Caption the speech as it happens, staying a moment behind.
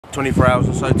24 hours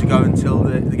or so to go until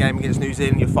the game against New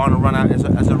Zealand, your final run out as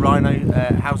a Rhino.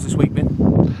 How's this week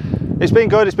been? It's been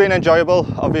good, it's been enjoyable.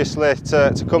 Obviously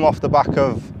to come off the back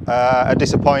of a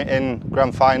disappointing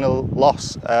grand final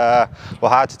loss were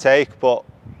hard to take, but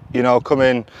you know,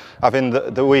 having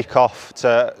the week off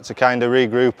to kind of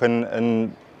regroup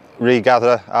and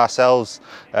regather ourselves.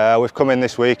 We've come in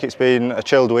this week, it's been a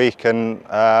chilled week and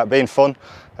been fun.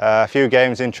 A few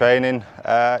games in training,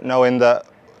 knowing that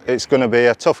it's going to be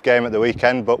a tough game at the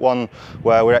weekend, but one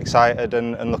where we're excited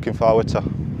and looking forward to.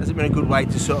 Has it been a good way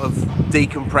to sort of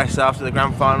decompress after the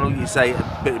grand final? You say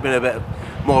it's been a bit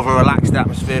more of a relaxed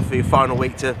atmosphere for your final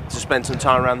week to spend some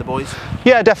time around the boys?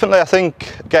 Yeah, definitely. I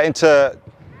think getting to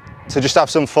just have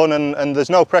some fun and there's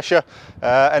no pressure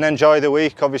and enjoy the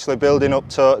week. Obviously building up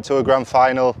to a grand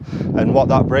final and what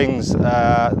that brings,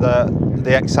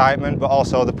 the excitement, but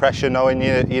also the pressure knowing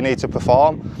you need to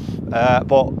perform.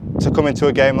 But to come into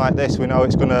a game like this, we know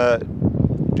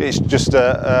it's just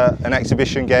an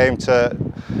exhibition game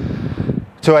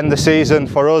to end the season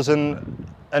for us and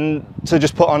to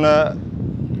just put on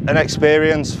an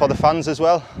experience for the fans as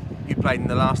well. You played in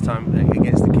the last time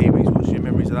against the Kiwis. What's your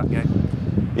memories of that game?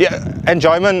 Yeah,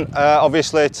 enjoyment.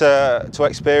 Obviously to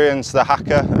experience the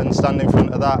haka and stand in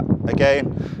front of that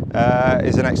again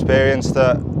is an experience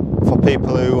that for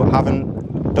people who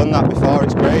haven't done that before,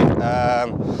 it's great.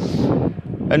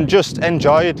 And just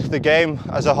enjoyed the game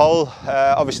as a whole.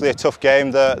 Obviously a tough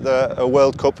game, a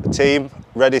World Cup team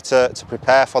ready to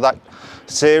prepare for that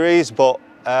series, but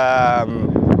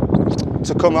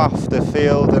to come off the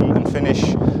field and finish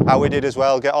how we did as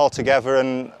well, get all together,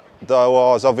 and there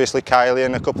was obviously Kylie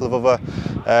and a couple of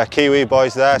other Kiwi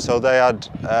boys there, so they had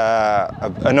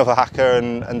another haka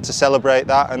and to celebrate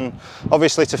that, and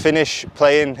obviously to finish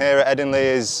playing here at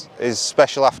Headingley is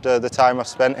special after the time I've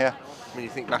spent here. When you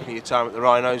think back on your time at the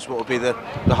Rhinos, what would be the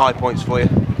high points for you?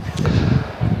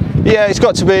 Yeah, it's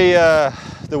got to be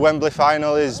the Wembley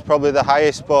final is probably the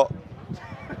highest, but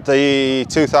the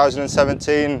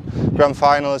 2017 grand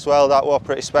final as well, that was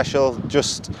pretty special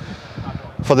just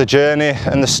for the journey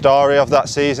and the story of that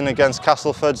season against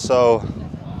Castleford, so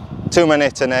too many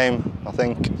to name, I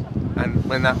think. And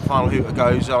when that final hooter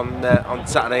goes on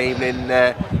Saturday evening,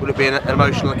 would it be an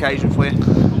emotional occasion for you?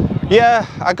 Yeah,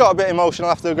 I got a bit emotional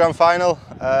after the grand final,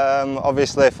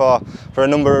 obviously for a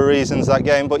number of reasons that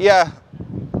game, but yeah,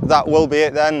 that will be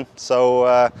it then,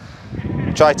 so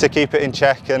try to keep it in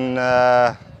check and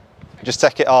just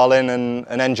take it all in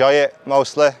and enjoy it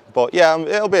mostly. But yeah,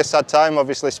 it'll be a sad time.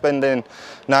 Obviously spending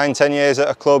 9-10 years at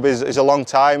a club is a long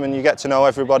time, and you get to know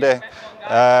everybody,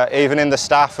 even in the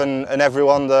staff and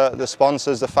everyone, the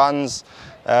sponsors, the fans,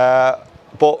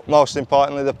 but most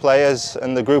importantly the players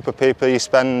and the group of people you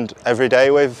spend every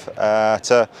day with.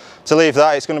 To leave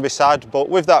that, it's going to be sad, but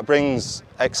with that brings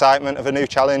excitement of a new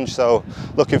challenge, so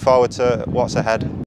looking forward to what's ahead.